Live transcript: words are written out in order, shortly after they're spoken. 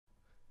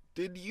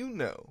Did you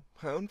know,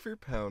 pound for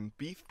pound,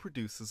 beef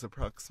produces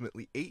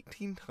approximately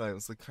 18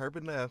 times the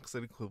carbon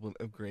dioxide equivalent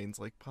of grains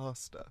like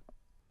pasta?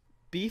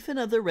 Beef and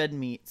other red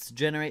meats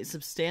generate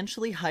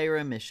substantially higher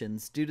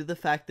emissions due to the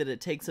fact that it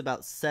takes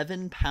about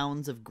 7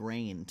 pounds of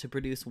grain to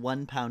produce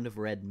 1 pound of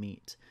red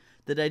meat.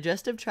 The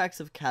digestive tracts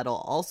of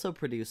cattle also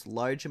produce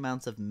large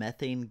amounts of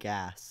methane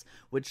gas,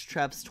 which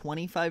traps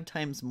 25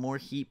 times more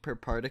heat per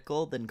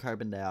particle than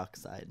carbon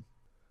dioxide.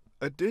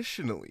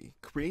 Additionally,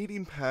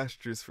 creating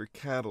pastures for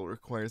cattle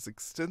requires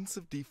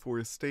extensive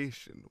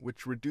deforestation,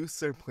 which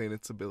reduces our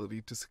planet's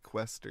ability to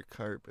sequester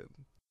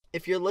carbon.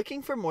 If you're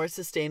looking for more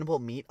sustainable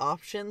meat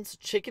options,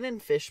 chicken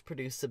and fish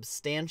produce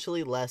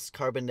substantially less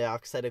carbon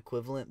dioxide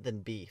equivalent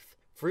than beef.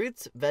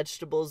 Fruits,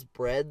 vegetables,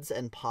 breads,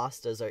 and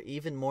pastas are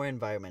even more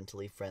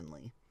environmentally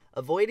friendly.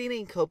 Avoid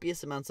eating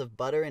copious amounts of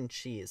butter and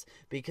cheese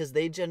because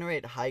they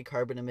generate high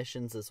carbon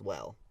emissions as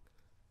well.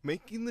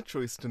 Making the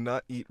choice to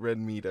not eat red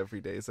meat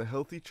every day is a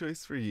healthy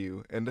choice for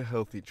you and a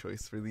healthy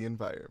choice for the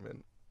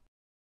environment.